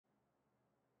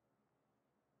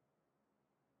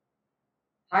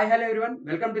Hi, hello everyone.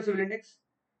 Welcome to civilindex.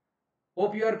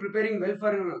 Hope you are preparing well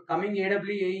for coming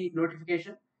AEE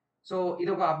notification. So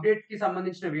ఇది ఒక update కి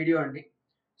సంబంధించిన video అండి.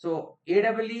 So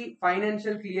AEE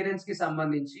financial clearance కి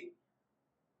సంబంధించి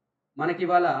మనకి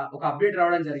ఇవాళ ఒక అప్డేట్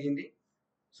రావడం జరిగింది.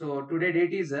 So today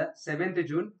date is 7th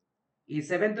June. ఈ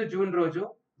 7th జూన్ రోజు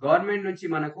గవర్నమెంట్ నుంచి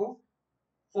మనకు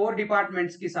 4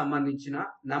 డిపార్ట్మెంట్స్ కి సంబంధించిన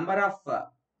నంబర్ ఆఫ్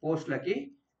పోస్టులకి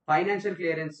ఫైనాన్షియల్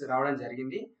క్లియరెన్స్ రావడం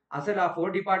జరిగింది. అసలు ఆ 4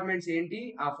 డిపార్ట్మెంట్స్ ఏంటి,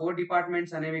 ఆ 4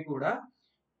 డిపార్ట్మెంట్స్ అనేవి కూడా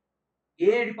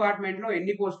ఏ డిపార్ట్మెంట్ లో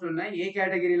ఎన్ని పోస్టులు ఉన్నాయి, ఏ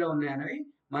కేటగిరీలో ఉన్నాయి అనేవి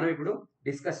మనం ఇప్పుడు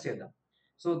డిస్కస్ చేద్దాం.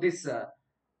 So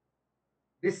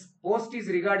this post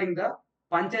is regarding the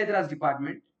Panchayati Raj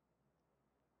department.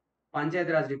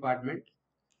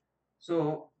 So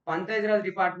Panchayati Raj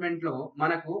department లో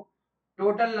మనకు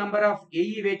total number of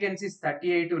AE vacancies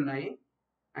 38 ఉన్నాయి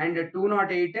అండ్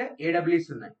 208 ఏడబ్ల్యూస్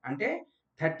ఉన్నాయి. అంటే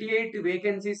 38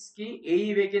 వేకెన్సీస్ కి ఏఈ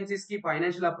వేకెన్సీస్ కి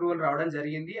ఫైనాన్షియల్ అప్రూవల్ రావడం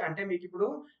జరిగింది. అంటే మీకు ఇప్పుడు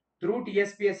త్రూ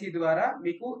TSPSC ద్వారా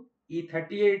మీకు ఈ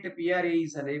 38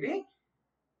 PRAEs అనేవి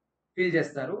ఫిల్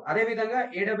చేస్తారు. అదే విధంగా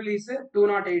AWEs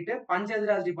 208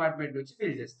 పంచాయతీరాజ్ డిపార్ట్మెంట్ నుంచి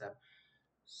ఫిల్ చేస్తారు.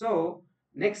 So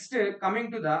next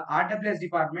coming to the RWS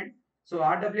department. So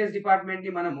RWS department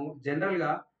ని మనము జనరల్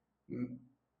గా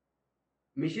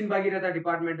మిషన్ భగీరథ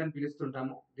డిపార్ట్మెంట్ అని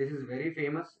పిలుస్తుంటాము. This is very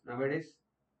famous నవడేస్.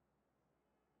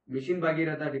 Machine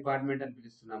Bhagiratha department అని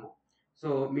పిలుస్తున్నాము. సో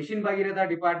మిషన్ భగీరథ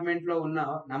డిపార్ట్మెంట్ లో ఉన్న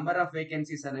నంబర్ ఆఫ్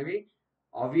వేకెన్సీస్ అనేవి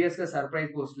ఆబ్వియస్ గా సర్ప్రైజ్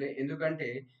పోస్టులే. ఎందుకంటే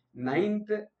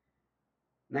 9th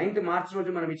మార్చ్ రోజు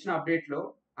మనం ఇచ్చిన అప్డేట్ లో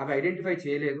అవి ఐడెంటిఫై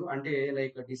చేయలేదు. అంటే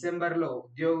లైక్ డిసెంబర్ లో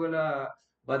ఉద్యోగుల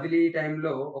బదిలీ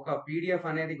టైంలో ఒక PDF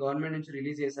అనేది గవర్నమెంట్ నుంచి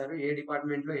రిలీజ్ చేశారు. ఏ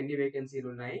డిపార్ట్మెంట్ లో ఎన్ని వేకెన్సీలు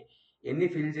ఉన్నాయి, ఎన్ని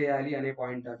ఫిల్ చేయాలి అనే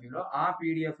పాయింట్ ఆఫ్ వ్యూలో ఆ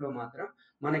PDF లో మాత్రం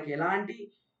మనకి ఎలాంటి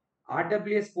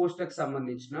RWS పోస్టులకు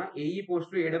సంబంధించిన ఏఈ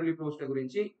పోస్టులు, AW పోస్టుల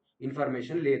గురించి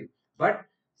ఇన్ఫర్మేషన్ లేదు. బట్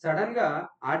సడన్ గా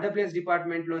RWS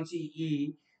డిపార్ట్మెంట్ లోంచి ఈ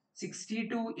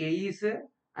 62 ఏఈస్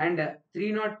అండ్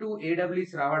 302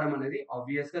 AWs రావడం అనేది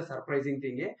ఆబ్వియస్ గా surprising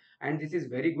థింగే. And this is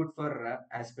very good for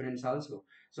aspirants also.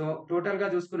 So total గా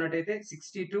చూసుకున్నట్టయితే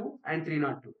 62 and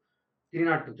 302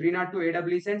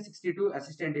 AWs and 62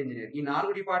 assistant engineer. ఈ 4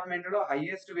 డిపార్ట్మెంట్ లో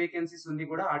హైయెస్ట్ వేకెన్సీస్ ఉంది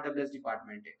కూడా RWS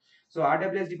department. So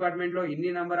RWS department లో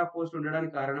ఇన్ని నంబర్ ఆఫ్ పోస్టులు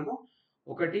ఉండడానికి కారణము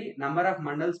ఒకటి నంబర్ ఆఫ్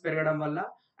మండల్స్ పెరగడం వల్ల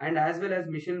and as well as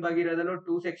machine భగీరథలో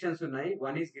 2 sections ఉన్నాయి.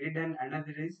 One is grid and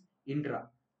another is intra.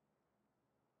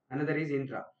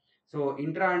 So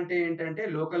intra అంటే ఏంటంటే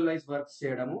లోకల్ వైజ్ వర్క్స్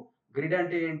చేయడము. గ్రిడ్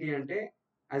అంటే ఏంటి అంటే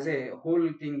యాజ్ ఏ హోల్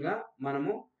థింగ్ గా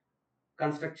మనము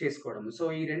కన్స్ట్రక్ట్ చేసుకోవడం. సో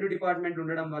ఈ 2 డిపార్ట్మెంట్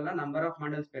ఉండడం వల్ల నంబర్ ఆఫ్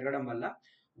మండల్స్ పెరగడం వల్ల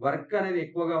వర్క్ అనేది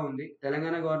ఎక్కువగా ఉంది.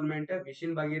 Telangana government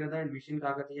machine Bhagiratha and machine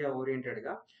Kakatiya oriented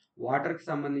గా వాటర్ కి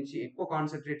సంబంధించి ఎక్కువ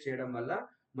కాన్సన్ట్రేట్ చేయడం వల్ల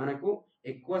మనకు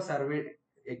ఎక్కువ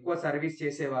సర్వీస్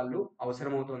చేసే వాళ్ళు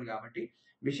అవసరం అవుతుంది. కాబట్టి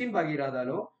మిషన్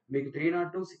భగీరథలో మీకు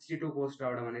 302, 62 పోస్ట్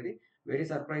రావడం అనేది very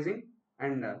surprising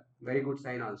and very good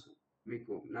sign also.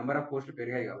 మీకు నంబర్ ఆఫ్ పోస్టులు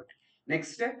పెరిగాయి కాబట్టి.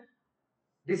 Next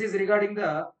this is regarding the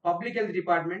public health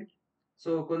department.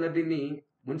 So కొందరు దీన్ని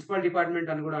మున్సిపల్ డిపార్ట్మెంట్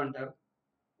అని కూడా అంటారు.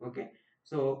 Okay,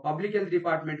 so public health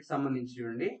department కి సంబంధించి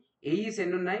చూడండి, ఏఈస్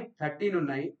ఎన్ని ఉన్నాయి? 13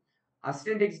 ఉన్నాయి.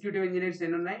 అసిస్టెంట్ ఎగ్జిక్యూటివ్ ఇంజనీర్స్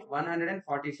ఎన్ని ఉన్నాయి?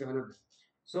 147 ఉన్నాయి.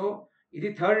 సో ఇది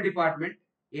థర్డ్ డిపార్ట్మెంట్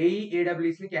ఏఈ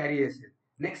ఏడబ్ల్యూస్ ని క్యారీ చేసేది.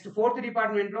 నెక్స్ట్ 4th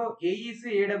డిపార్ట్మెంట్ లో ఏఈస్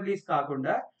ఏడబ్ల్యూస్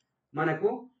కాకుండా మనకు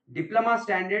diploma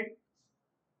standard,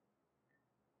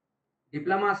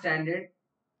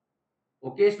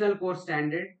 vocational course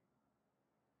standard,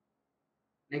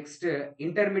 next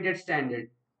intermediate standard.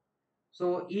 So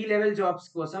ఈ లెవెల్ జాబ్స్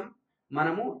కోసం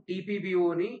మనము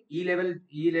టీపీబీఓని ఈ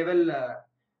లెవెల్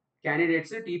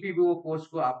క్యాండిడేట్స్ టీపీబీఓ పోస్ట్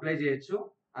కు అప్లై చేయొచ్చు.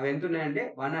 అవి ఎంత ఉన్నాయంటే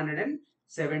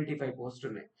 175 పోస్ట్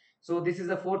ఉన్నాయి. So this is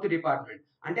the 4th department.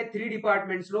 అంటే 3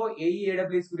 డిపార్ట్మెంట్స్ లో ఏఈ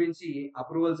ఏడబ్ల్యూస్ గురించి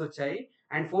అప్రూవల్స్ వచ్చాయి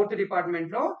అండ్ 4th డిపార్ట్మెంట్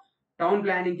లో టౌన్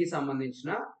ప్లానింగ్ కి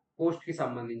సంబంధించిన పోస్ట్ కి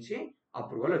సంబంధించి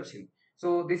అప్రూవల్ వచ్చింది. So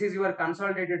this is your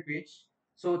consolidated page.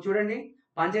 So చూడండి,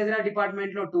 పంచాయతీరాజ్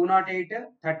డిపార్ట్మెంట్ లో 208,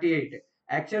 38.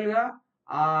 యాక్చువల్ గా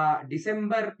ఆ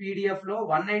డిసెంబర్ PDF లో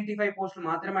 195 పోస్టులు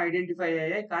మాత్రమే ఐడెంటిఫై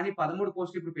అయ్యాయి, కానీ 13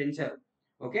 పోస్టులు ఇప్పుడు పెంచారు.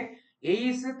 ఓకే,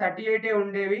 ఏఈస్ 38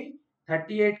 ఉండేవి,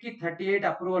 38 కి 38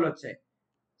 అప్రూవల్ వచ్చాయి.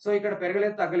 సో ఇక్కడ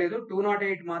పెరగలేదు, తగ్గలేదు.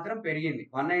 208 మాత్రం పెరిగింది.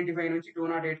 195 నుంచి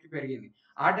 208 కి పెరిగింది.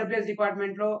 RWS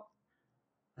డిపార్ట్మెంట్ లో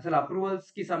అసలు అప్రూవల్స్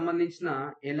కి సంబంధించిన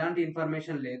ఎలాంటి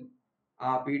ఇన్ఫర్మేషన్ లేదు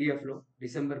ఆ PDF లో,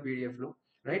 డిసెంబర్ PDF లో,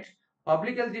 రైట్.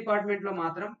 పబ్లిక్ హెల్త్ డిపార్ట్మెంట్ లో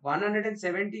మాత్రం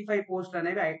 175 పోస్టులు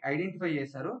అనేవి ఐడెంటిఫై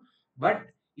చేశారు. బట్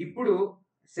ఇప్పుడు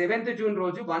 7th జూన్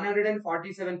రోజు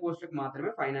 147 పోస్టులకు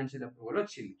మాత్రమే ఫైనాన్షియల్ అప్రూవల్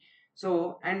వచ్చింది. సో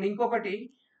అండ్ ఇంకొకటి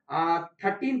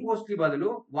 13 పోస్టుల బదులు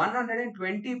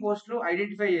 120 పోస్టులు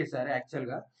ఐడెంటిఫై చేశారు యాక్చువల్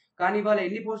గా. కానీ ఇవాళ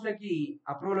ఎన్ని పోస్టులకి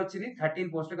అప్రూవల్ వచ్చింది? 13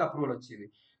 పోస్టులకి అప్రూవల్ వచ్చింది.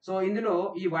 సో ఇందులో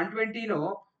ఈ 120లో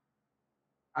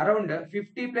అరౌండ్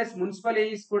 50+ మున్సిపల్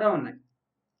ఏఈస్ కూడా ఉన్నాయి.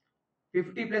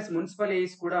 50+ మున్సిపల్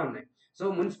ఏఈస్ కూడా ఉన్నాయి. సో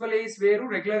మున్సిపల్ ఏఈస్ వేరు,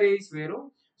 రెగ్యులర్ ఏఈస్ వేరు.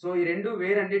 సో ఈ 2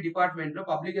 వేరండి డిపార్ట్మెంట్‌లో.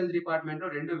 పబ్లిక్ హెల్త్ డిపార్ట్మెంట్‌లో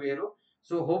 2 వేరు.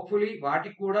 సో హోప్‌ఫుల్లీ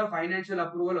వాటికి కూడా ఫైనాన్షియల్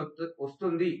అప్రూవల్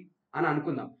వస్తుంది అని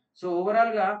అనుకుందాం. సో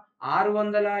ఓవరాల్‌గా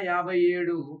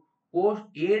 657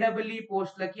 ఏడబ్ల్యూ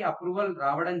పోస్టులకి అప్రూవల్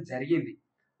రావడం జరిగింది.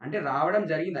 అంటే రావడం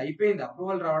జరిగింది. అయిపోయింది.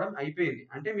 అప్రూవల్ రావడం అయిపోయింది.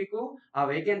 అంటే మీకు ఆ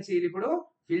వేకెన్సీలు ఇప్పుడు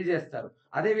ఫిల్ చేస్తారు.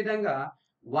 అదే విధంగా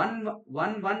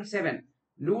 117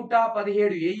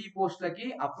 ఏఈ పోస్టులకి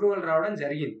అప్రూవల్ రావడం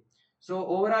జరిగింది. సో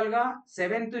ఓవరాల్‌గా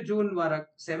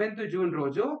 7th జూన్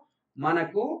రోజు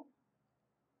మనకు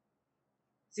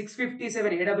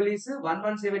 657 ఏడబ్ల్యూస్,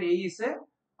 117 ఏఈస్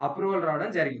అప్రూవల్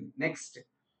రావడం జరిగింది. నెక్స్ట్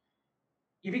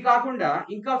ఇవి కాకుండా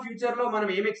ఇంకా ఫ్యూచర్‌లో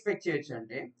మనం ఏం ఎక్స్‌పెక్ట్ చేయొచ్చు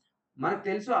అంటే, మనకు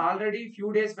తెలుసు already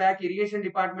few days back irrigation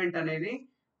department అనేది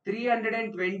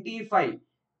 325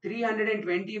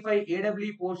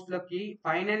 ఏడబ్ల్యూ పోస్టులకి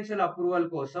ఫైనాన్షియల్ అప్రూవల్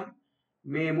కోసం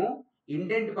మేము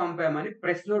ఇండెంట్ పంపామని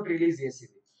ప్రెస్ నోట్ రిలీజ్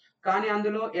చేసింది. కానీ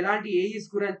అందులో ఎలాంటి ఏఈస్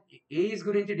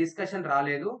గురించి డిస్కషన్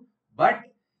రాలేదు. బట్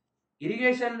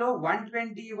ఇరిగేషన్‌లో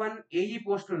 121 ఏఈ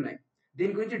పోస్టులు ఉన్నాయి.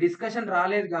 దీని గురించి డిస్కషన్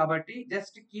రాలేదు కాబట్టి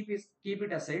just keep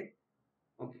it aside.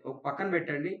 Okay. ఒక పక్కన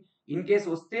పెట్టండి. ఇన్ కేస్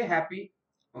వస్తే హ్యాపీ.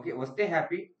 ఓకే. వస్తే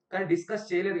హ్యాపీ. కానీ డిస్కస్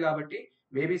చేయలేదు కాబట్టి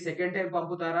మేబీ సెకండ్ టైమ్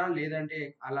పంపుతారా? లేదంటే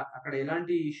అలా అక్కడ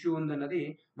ఎలాంటి ఇష్యూ ఉందన్నది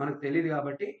మనకు తెలీదు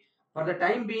కాబట్టి for the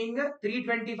time being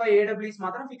 325 AWS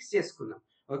మాత్రం ఫిక్స్ చేసుకుందాం.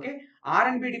 ఓకే.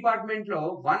 ఆర్&బి డిపార్ట్మెంట్‌లో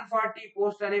 140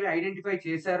 పోస్టులు అనేవి ఐడెంటిఫై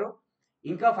చేశారు.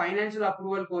 ఇంకా ఫైనాన్షియల్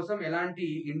అప్రూవల్ కోసం ఎలాంటి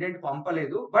ఇండెంట్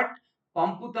పంపలేదు. బట్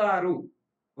పంపుతారు.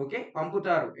 ఓకే.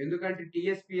 పంపుతారు. ఎందుకంటే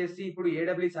టీఎస్పీఎస్సీ ఇప్పుడు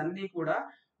ఏడబ్ల్యూస్ అన్నీ కూడా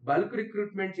బల్క్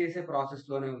రిక్రూట్మెంట్ చేసే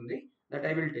ప్రాసెస్‌లోనే ఉంది. That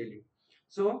I will tell you.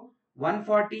 So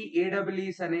 140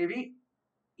 AWS అనేవి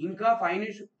ఇంకా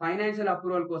ఫైనాన్షియల్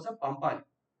అప్రూవల్ కోసం పంపాలి.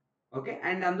 ఓకే.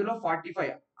 అండ్ అందులో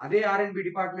 45 అదే ఆర్&బి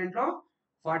డిపార్ట్మెంట్‌లో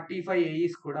 45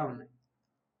 ఏఈస్ కూడా ఉన్నాయి.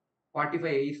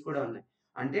 45 ఏఈస్ కూడా ఉన్నాయి.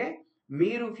 అంటే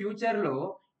మీరు ఫ్యూచర్‌లో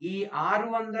ఈ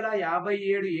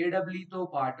 657 ఏడబ్ల్యూతో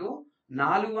పాటు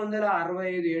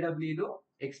 465 ఏడబ్ల్యూలు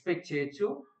ఎక్స్‌పెక్ట్ చేయొచ్చు.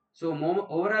 సో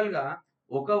ఓవరాల్‌గా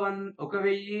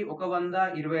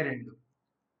 1122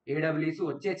 ఏడబ్ల్యూస్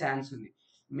వచ్చే ఛాన్స్ ఉంది.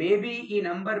 మేబీ ఈ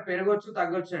నంబర్ పెరగొచ్చు,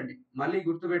 తగ్గొచ్చండి. మళ్ళీ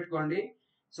గుర్తుపెట్టుకోండి.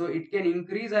 So it can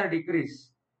increase or decrease.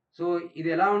 So ఇది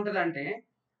ఎలా ఉంటదంటే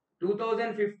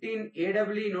 2015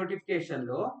 ఏడబ్ల్యూ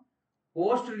నోటిఫికేషన్‌లో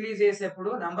పోస్ట్ రిలీజ్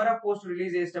చేసేప్పుడు నంబర్ ఆఫ్ పోస్ట్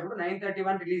రిలీజ్ చేసేటప్పుడు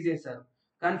 931 రిలీజ్ చేశారు.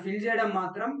 కానీ ఫిల్ చేయడం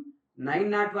మాత్రం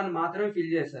 901 మాత్రమే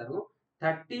ఫిల్ చేశారు.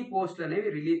 30 పోస్టులు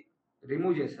అనేవి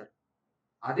రిమూవ్ చేశారు.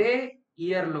 అదే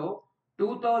ఇయర్‌లో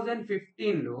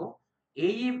 2015లో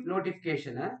ఏఈ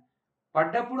నోటిఫికేషన్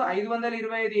పడ్డప్పుడు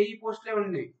 525 ఏఈ పోస్టులే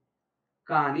ఉండేవి.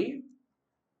 కానీ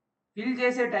ఫిల్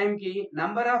చేసే టైంకి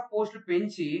నంబర్ ఆఫ్ పోస్టులు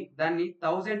పెంచి దాన్ని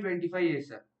 1025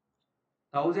 చేశారు.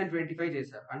 1025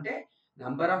 చేశారు. అంటే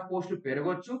నంబర్ ఆఫ్ పోస్టులు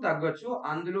పెరగొచ్చు, తగ్గొచ్చు.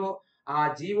 అందులో ఆ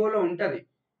జీవోలో ఉంటది.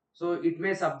 So it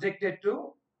may subjected to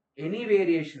any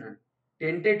variation అని.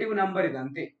 టెంటేటివ్ నంబర్ ఇది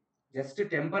అంతే. Just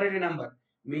temporary number.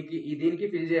 మీకు దీనికి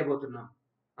ఫిల్ చేయబోతున్నాం.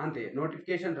 అంతే.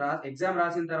 నోటిఫికేషన్ ఎగ్జామ్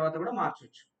రాసిన తర్వాత కూడా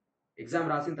మార్చొచ్చు.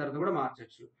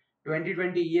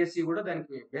 2020 ఈఎస్సీ కూడా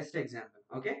దానికి బెస్ట్ ఎగ్జాంపుల్.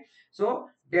 ఓకే. సో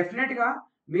డెఫినెట్‌గా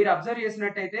మీరు అబ్జర్వ్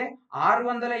చేసినట్టయితే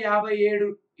 657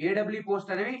 ఏడబ్ల్యూ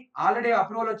పోస్ట్ అనేవి ఆల్రెడీ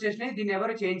అప్రూవల్ వచ్చేసినాయి. దీన్ని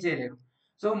ఎవరు చేంజ్ చేయలేరు.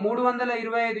 సో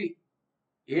 325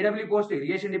 ఏడబ్ల్యూ పోస్ట్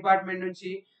ఇరిగేషన్ డిపార్ట్మెంట్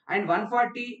నుంచి అండ్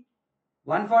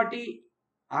 140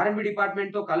 ఆర్&బి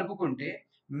డిపార్ట్మెంట్‌తో కలుపుకుంటే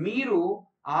మీరు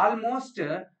ఆల్మోస్ట్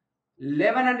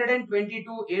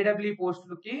 1122 ఏడబ్ల్యూ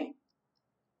పోస్టులకి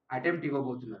అటెంప్ట్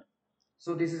ఇవ్వబోతున్నారు.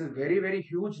 So this is very very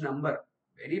huge number.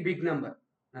 Very big number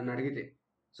నన్ను అడిగితే.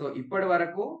 సో ఇప్పటి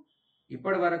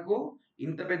వరకు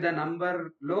ఇంత పెద్ద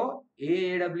నంబర్‌లో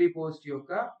ఏడబ్ల్యూ పోస్ట్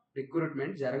యొక్క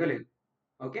రిక్రూట్మెంట్ జరగలేదు.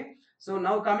 Okay. So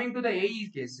now coming to the AE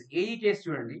case. AE case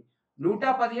చూడండి.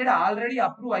 117 ఆల్రెడీ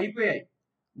అప్రూవ్ అయిపోయాయి.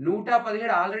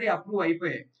 117 ఆల్రెడీ అప్రూవ్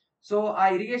అయిపోయాయి. సో ఆ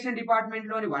ఇరిగేషన్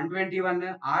డిపార్ట్మెంట్‌లోని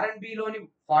 121 ఆర్&బిలోని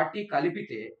 40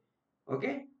 కలిపితే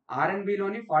ఓకే.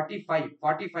 ఆర్&బిలోని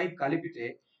 45 కలిపితే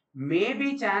మేబీ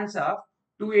ఛాన్స్ ఆఫ్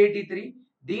 283.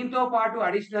 దీంతో పాటు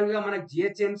అడిషనల్‌గా మనకు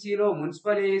జీహెచ్ఎంసీలో,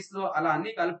 మున్సిపల్ ఏఈస్‌లో అలా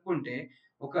అన్నీ కలుపుకుంటే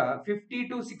ఒక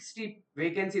 50-60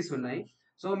 వేకెన్సీస్ ఉన్నాయి.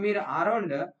 సో మీరు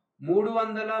అరౌండ్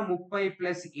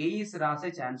 330+ ఏఈస్ రాసే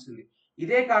ఛాన్స్ ఉంది.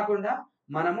 ఇదే కాకుండా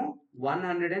మనము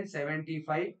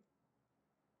 175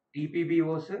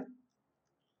 టీపీబీఓస్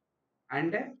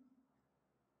అండ్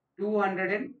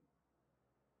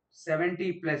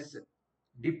 270+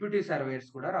 డిప్యూటీ సర్వేయర్స్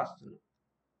కూడా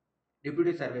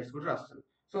రాస్తున్నాం.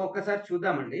 సో ఒక్కసారి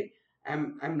చూద్దామండి.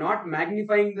 I'm not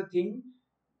magnifying the thing,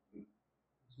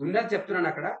 ఉన్నది చెప్తున్నాను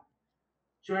అక్కడ.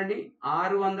 చూడండి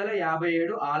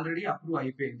 657 ఆల్రెడీ అప్రూవ్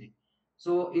అయిపోయింది.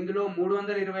 సో ఇందులో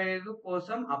 325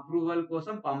 కోసం అప్రూవల్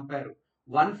కోసం పంపారు.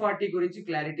 140 గురించి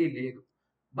క్లారిటీ లేదు.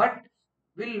 But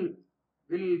will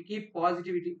will keep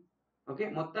positivity. Okay,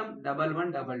 మొత్తం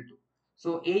 1112. సో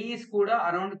ఏఈస్ కూడా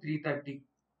అరౌండ్ 330.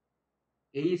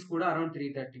 ఏఈస్ కూడా around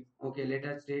 330. Okay, let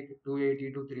us take 280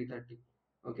 to 330.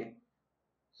 Okay,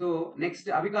 so next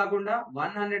అవి కాకుండా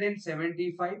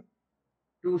 175,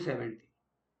 270.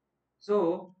 సో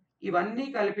ఇవన్నీ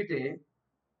కలిపితే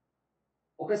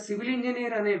ఒక సివిల్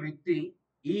ఇంజనీర్ అనే వ్యక్తి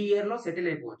ఈ ఇయర్లో సెటిల్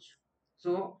అయిపోవచ్చు.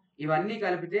 సో ఇవన్నీ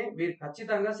కలిపితే మీరు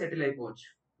ఖచ్చితంగా సెటిల్ అయిపోవచ్చు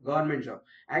government job.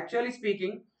 Actually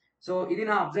speaking, so ఇది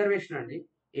నా అబ్జర్వేషన్ అండి.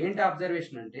 ఏంటి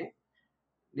అబ్జర్వేషన్ అంటే,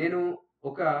 నేను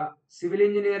ఒక సివిల్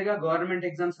ఇంజనీర్గా గవర్నమెంట్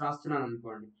ఎగ్జామ్స్ రాస్తున్నాను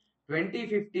అనుకోండి.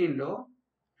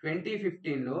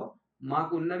 2015లో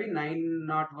మాకు ఉన్నవి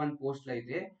 901 పోస్టులు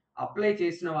అయితే అప్లై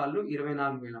చేసిన వాళ్ళు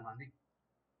 24,000 మంది.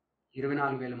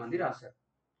 24,000 మంది రాశారు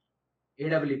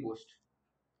ఏడబ్ల్యూ post.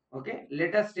 Okay,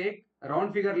 let us take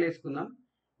round ఫిగర్లు వేసుకుందాం.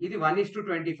 ఇది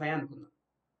 1:25 అనుకుందాం.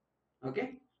 ఓకే,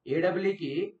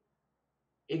 ఏడబ్ల్యూకి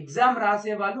ఎగ్జామ్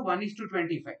రాసే వాళ్ళు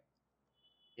 1:25.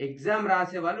 ఎగ్జామ్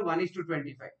రాసే వాళ్ళు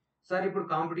 1:25. సార్ ఇప్పుడు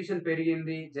కాంపిటీషన్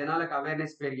పెరిగింది, జనాలకు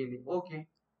అవేర్నెస్ పెరిగింది. ఓకే,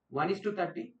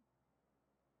 1:30.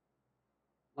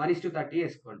 1:30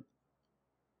 వేసుకోండి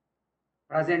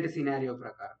ప్రజెంట్ సినారియో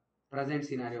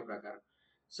ప్రకారం.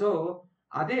 సో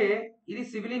అదే ఇది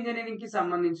సివిల్ ఇంజనీరింగ్ కి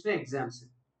సంబంధించిన ఎగ్జామ్స్,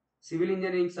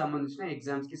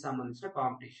 కి సంబంధించిన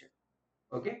కాంపిటీషన్.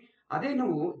 ఓకే, అదే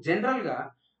నువ్వు జనరల్ గా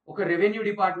ఒక రెవెన్యూ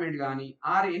డిపార్ట్మెంట్ కానీ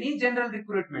or any general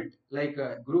recruitment like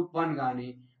group 1 కానీ,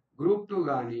 గ్రూప్ 2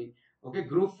 కానీ, ఓకే,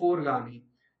 గ్రూప్ 4 కానీ,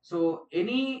 సో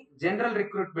ఎనీ జనరల్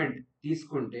రిక్రూట్మెంట్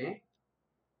తీసుకుంటే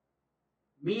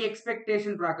మీ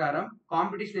ఎక్స్పెక్టేషన్ ప్రకారం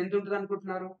కాంపిటీషన్ ఎంత ఉంటుంది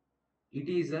అనుకుంటున్నారు?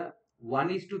 It is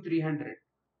 1:300.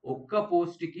 ఒక్క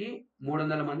పోస్ట్ కి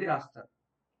 300 మంది రాస్తారు.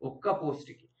 ఒక్క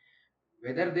పోస్ట్ కి.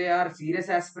 Whether they are serious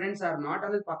aspirants are not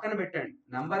అనేది పక్కన పెట్టండి.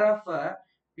 Number of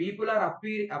people are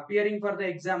appearing for the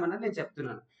exam అనేది నేను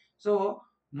చెప్తున్నాను. సో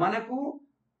మనకు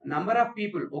నంబర్ ఆఫ్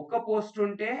పీపుల్ ఒక్క పోస్ట్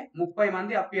ఉంటే 30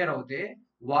 మంది అపియర్ అవుతే,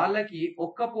 వాళ్ళకి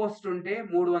ఒక్క పోస్ట్ ఉంటే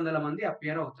 300 మంది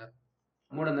అపియర్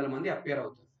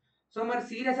అవుతారు. సో మరి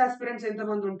సీరియస్ ఆస్పిరెంట్స్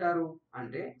ఎంతమంది ఉంటారు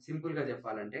అంటే, సింపుల్ గా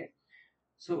చెప్పాలంటే,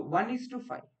 సో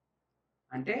 1:5.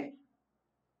 అంటే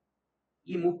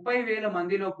ఈ 30,000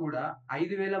 మందిలో కూడా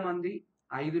 5,000 మంది,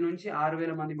 5 నుంచి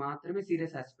 6,000 మంది మాత్రమే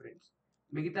సీరియస్ ఆస్పిరెంట్స్.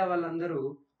 మిగతా వాళ్ళందరూ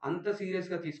అంత సీరియస్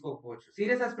గా తీసుకోకపోవచ్చు.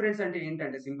 సీరియస్ ఆస్పిరెంట్స్ అంటే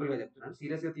ఏంటంటే, సింపుల్ గా చెప్తున్నాను,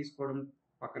 సీరియస్ గా తీసుకోవడం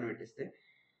పక్కన పెట్టేస్తే,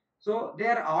 so they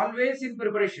are always in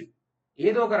preparation.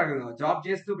 ఏదో ఒక రకంగా జాబ్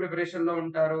చేస్తూ ప్రిపరేషన్ లో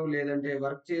ఉంటారు, లేదంటే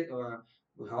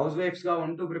హౌస్ వైఫ్స్ గా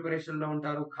ఉంటూ ప్రిపరేషన్ లో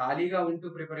ఉంటారు, ఖాళీగా ఉంటూ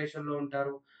ప్రిపరేషన్ లో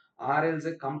ఉంటారు, ఆర్ఎల్స్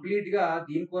కంప్లీట్ గా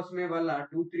దీనికోసమే వాళ్ళ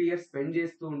 2-3 ఇయర్స్ స్పెండ్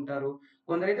చేస్తూ ఉంటారు.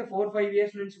 కొందరైతే 4-5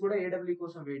 ఇయర్స్ నుంచి కూడా ఏడబ్ల్యూ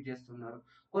కోసం వెయిట్ చేస్తున్నారు.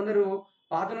 కొందరు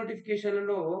పాత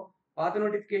నోటిఫికేషన్లలో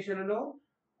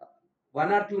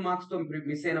 1 or 2 మార్క్స్ తో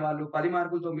మిస్ అయిన వాళ్ళు, 10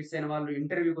 మార్కులతో మిస్ అయిన వాళ్ళు,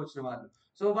 ఇంటర్వ్యూకి వచ్చిన వాళ్ళు,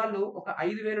 సో వాళ్ళు ఒక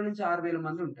 5,000 నుంచి 6,000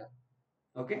 మంది ఉంటారు.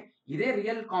 ఓకే, ఇదే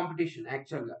రియల్ కాంపిటీషన్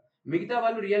యాక్చువల్ గా. మిగతా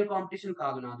వాళ్ళు రియల్ కాంపిటీషన్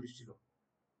కాదు నా దృష్టిలో.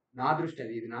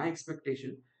 అది, ఇది నా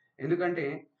ఎక్స్పెక్టేషన్. ఎందుకంటే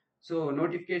సో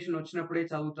నోటిఫికేషన్ వచ్చినప్పుడే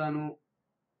చదువుతాను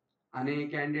అనే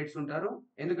క్యాండిడేట్స్ ఉంటారు.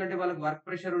 ఎందుకంటే వాళ్ళకి వర్క్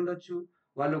ప్రెషర్ ఉండొచ్చు,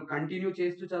 వాళ్ళు కంటిన్యూ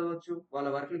చేస్తూ చదవచ్చు, వాళ్ళ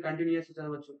వర్క్ ని కంటిన్యూ చేస్తూ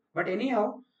చదవచ్చు. బట్ ఎనీహౌ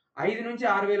 5 నుంచి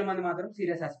 6,000 మంది మాత్రం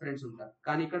సీరియస్ ఆస్పిరెంట్స్ ఉంటారు.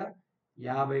 కానీ ఇక్కడ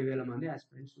 50,000 మంది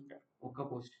ఆస్పిరెంట్స్ ఉంటారు ఒక్క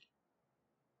పోస్ట్ కి.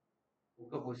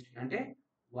 అంటే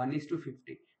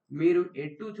 1:50. మీరు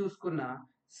ఎటు చూసుకున్న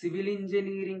సివిల్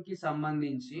ఇంజనీరింగ్ కి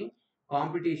సంబంధించి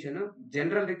కాంపిటీషన్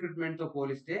జనరల్ రిక్రూట్మెంట్ తో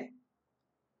పోలిస్తే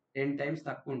 10 times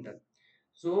తక్కువ ఉంటుంది.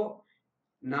 సో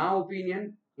నా ఒపీనియన్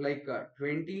లైక్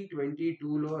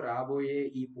 2022లో రాబోయే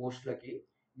ఈ పోస్టులకి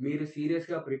మీరు సీరియస్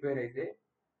గా ప్రిపేర్ అయితే,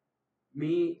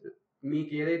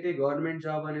 మీకు ఏదైతే గవర్నమెంట్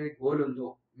జాబ్ అనేది గోల్ ఉందో,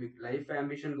 మీకు లైఫ్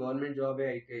అంబిషన్ గవర్నమెంట్ జాబే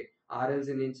అయితే,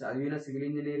 ఆర్ఎల్స్ నేను చదివిన సివిల్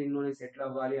ఇంజనీరింగ్ లోనే సెటిల్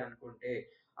అవ్వాలి అనుకుంటే,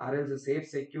 ఆర్ఎల్స్ సేఫ్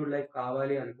సెక్యూర్ లైఫ్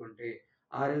కావాలి అనుకుంటే,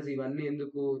 ఆర్ఎల్స్ ఇవన్నీ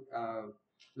ఎందుకు,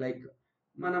 లైక్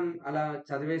మనం అలా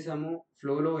చదివేసాము,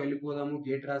 ఫ్లోలో వెళ్ళిపోదాము,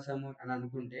 గేట్ రాసాము అని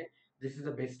అనుకుంటే, this is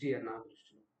the best year నా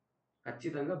దృష్టిలో.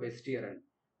 ఖచ్చితంగా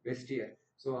best year.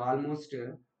 So almost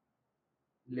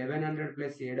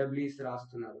 1,100+ AWS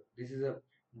రాస్తున్నారు. This is the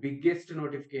biggest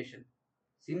notification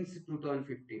since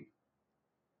 2015.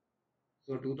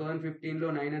 So 2015లో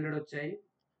 900 వచ్చాయి,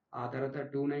 ఆ తర్వాత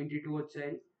 292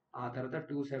 వచ్చాయి, ఆ తర్వాత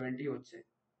 270 వచ్చాయి.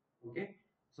 ఓకే,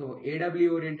 సో ఏడబ్ల్యూ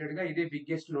ఓరియంటెడ్ గా ఇదే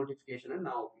బిగ్గెస్ట్ నోటిఫికేషన్ అని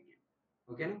నా ఒపీనియన్.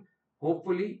 ఓకేనా,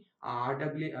 hopefully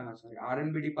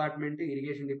R&B department,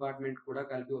 irrigation department కూడా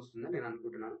కలిపి వస్తుందని నేను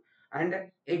అనుకుంటున్నాను. అండ్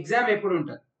ఎగ్జామ్ ఎప్పుడు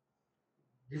ఉంటుంది?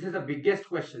 This is the biggest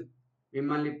question.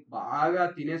 మిమ్మల్ని బాగా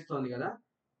తినేస్తోంది కదా.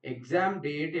 ఎగ్జామ్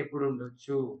డేట్ ఎప్పుడు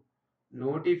ఉండొచ్చు?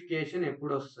 నోటిఫికేషన్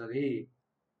ఎప్పుడు వస్తుంది?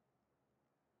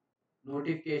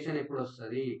 నోటిఫికేషన్ ఎప్పుడు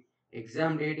వస్తుంది?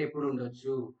 ఎగ్జామ్ డేట్ ఎప్పుడు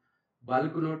ఉండొచ్చు?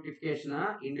 Bulk నోటిఫికేషనా,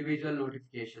 individual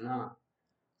నోటిఫికేషనా?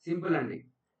 సింపుల్ అండి.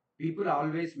 People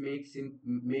always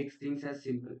makes things as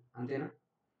simple, అంతేనా?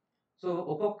 సో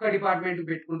ఒక్కొక్క డిపార్ట్మెంట్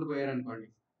పెట్టుకుంటూ పోయారనుకోండి,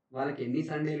 వాళ్ళకి ఎన్ని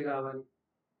సండేలు కావాలి,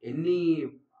 ఎన్ని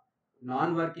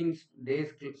నాన్ వర్కింగ్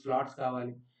డేస్ స్లాట్స్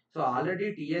కావాలి. సో ఆల్రెడీ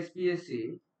టిఎస్పిఎస్సి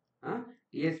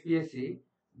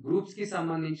గ్రూప్స్కి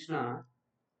సంబంధించిన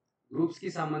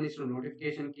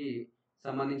నోటిఫికేషన్కి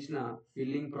సంబంధించిన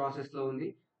ఫిల్లింగ్ ప్రాసెస్లో ఉంది.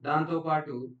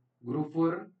 దాంతోపాటు గ్రూప్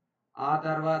 4, ఆ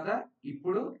తర్వాత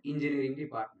ఇప్పుడు ఇంజనీరింగ్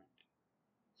డిపార్ట్మెంట్.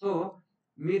 సో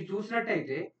మీరు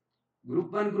చూసినట్టయితే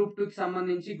గ్రూప్ 1, గ్రూప్ 2కి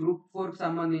సంబంధించి, గ్రూప్ 4కి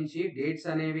సంబంధించి డేట్స్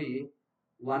అనేవి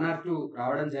 1 or 2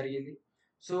 రావడం జరిగింది.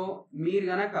 సో మీరు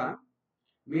గనక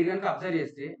అబ్జర్వ్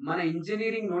చేస్తే మన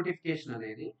ఇంజనీరింగ్ నోటిఫికేషన్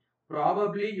అనేది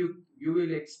ప్రాబబ్లీ యూ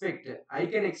విల్ ఎక్స్పెక్ట్,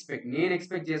 నేను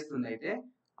ఎక్స్పెక్ట్ చేస్తుంది అయితే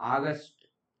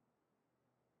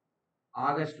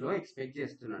ఆగస్ట్లో ఎక్స్పెక్ట్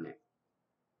చేస్తున్నాను.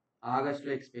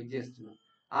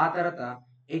 ఆ తర్వాత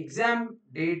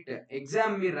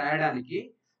ఎగ్జామ్ మీరు రాయడానికి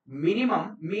మినిమం,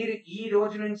 మీరు ఈ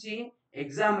రోజు నుంచి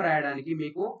ఎగ్జామ్ రాయడానికి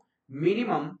మీకు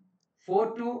మినిమం 4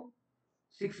 to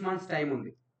 6 months టైం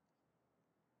ఉంది.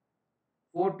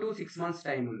 4 to 6 months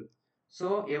టైం ఉంది. సో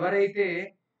ఎవరైతే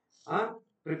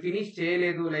ఫినిష్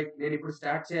చేయలేదు, లైక్ నేను ఇప్పుడు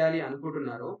స్టార్ట్ చేయాలి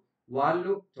అనుకుంటున్నారో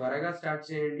వాళ్ళు త్వరగా స్టార్ట్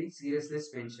చేయండి, సీరియస్నెస్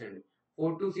పెంచండి.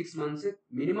 4 to 6 months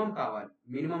మినిమం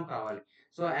కావాలి.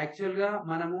 సో యాక్చువల్గా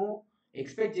మనము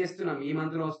ఎక్స్పెక్ట్ చేస్తున్నాం ఈ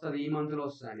మంత్లో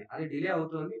వస్తుంది అని, అది డిలే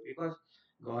అవుతుంది. బికాస్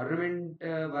గవర్నమెంట్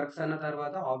వర్క్స్ అన్న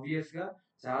తర్వాత ఆబ్వియస్గా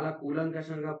చాలా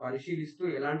కూలంకషంగా పరిశీలిస్తూ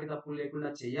ఎలాంటి తప్పులు లేకుండా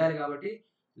చేయాలి. కాబట్టి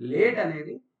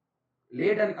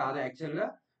లేట్ అని కాదు యాక్చువల్గా.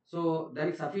 సో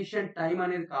దానికి సఫిషియంట్ టైం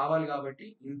అనేది కావాలి కాబట్టి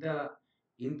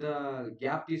ఇంత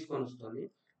గ్యాప్ తీసుకొని వస్తుంది.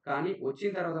 కానీ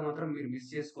వచ్చిన తర్వాత మాత్రం మీరు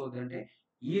మిస్ చేసుకోవద్దంటే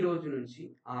ఈ రోజు నుంచి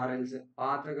ఆర్ఎల్స్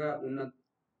పాతగా ఉన్న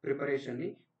ప్రిపరేషన్ని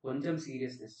కొంచెం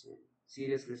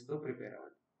సీరియస్నెస్తో ప్రిపేర్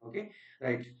అవ్వండి. Okay,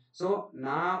 right. సో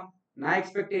నా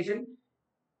ఎక్స్పెక్టేషన్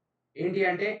ఏంటి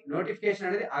అంటే నోటిఫికేషన్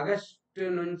అనేది ఆగస్టు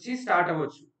నుంచి స్టార్ట్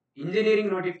అవ్వచ్చు.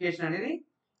 ఇంజనీరింగ్ నోటిఫికేషన్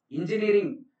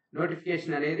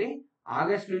అనేది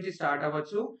ఆగస్ట్ నుంచి స్టార్ట్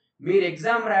అవ్వచ్చు. మీరు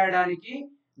ఎగ్జామ్ రాయడానికి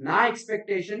నా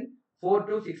ఎక్స్పెక్టేషన్ 4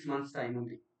 to 6 months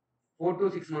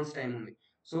టైం ఉంది.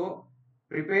 So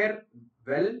prepare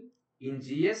well in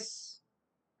GS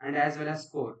and as well as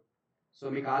score. So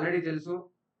మీకు ఆల్రెడీ తెలుసు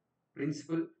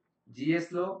principal,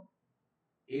 జిఎస్లో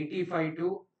 85 to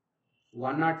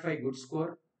 105 good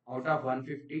score out of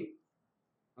 150.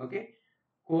 Okay,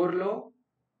 కోర్లో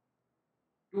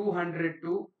 200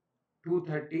 to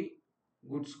 230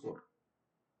 good score.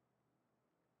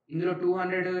 ఇందులో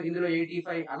 200, ఇందులో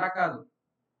 85 అలా కాదు,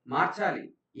 మార్చాలి.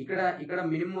 ఇక్కడ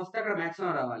మినిమం వస్తే అక్కడ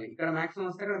మాక్సిమం రావాలి, ఇక్కడ మాక్సిమం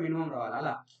వస్తే అక్కడ మినిమం రావాలి.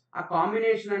 అలా ఆ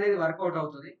కాంబినేషన్ అనేది వర్కౌట్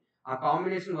అవుతుంది. ఆ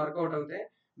కాంబినేషన్ వర్కౌట్ అవుతే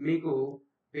మీకు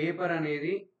పేపర్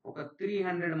అనేది ఒక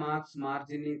 300 మార్క్స్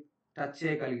మార్జిన్ని టచ్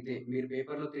చేయగలిగితే, మీరు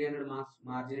పేపర్లో 300 మార్క్స్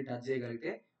మార్జిన్ టచ్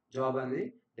చేయగలిగితే జాబ్ అనేది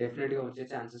డెఫినెట్గా వచ్చే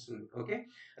ఛాన్సెస్ ఉంది. Okay,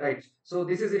 right. So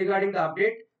this is regarding the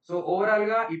update. So overall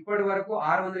గా ఇప్పటి వరకు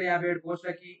 657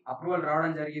 పోస్టులకి అప్రూవల్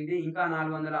రావడం జరిగింది. ఇంకా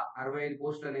 465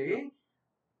 పోస్టులు అనేవి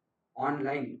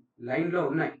లైన్ లో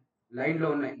ఉన్నాయి.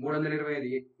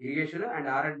 325 ఇరిగేషన్ అండ్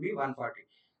R&B 140.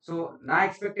 సో నా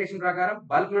ఎక్స్పెక్టేషన్ ప్రకారం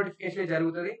బల్క్ నోటిఫికేషన్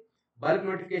జరుగుతుంది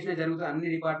అన్ని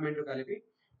డిపార్ట్మెంట్లు కలిపి.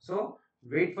 So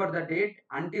wait for the date.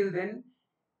 Until then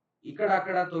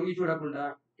అక్కడ తొంగి చూడకుండా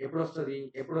ఎప్పుడు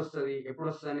వస్తుంది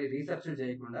అని రీసెర్చ్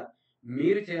చేయకుండా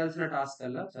మీరు చేయాల్సిన టాస్క్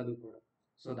అలా చదువుకోవడం.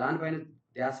 సో దానిపైన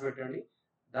ధ్యాస పెట్టండి,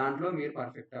 దాంట్లో మీరు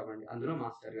పర్ఫెక్ట్ అవ్వండి, అందులో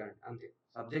మాస్టర్ కాండి, అంతే.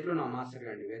 సబ్జెక్ట్లో మాస్టర్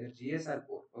కాండి, weather GS are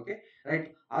core. Okay, right.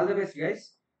 All the best guys.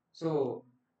 So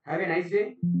have a nice day.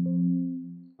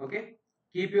 Okay,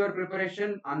 keep your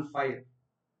preparation on fire.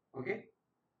 Okay.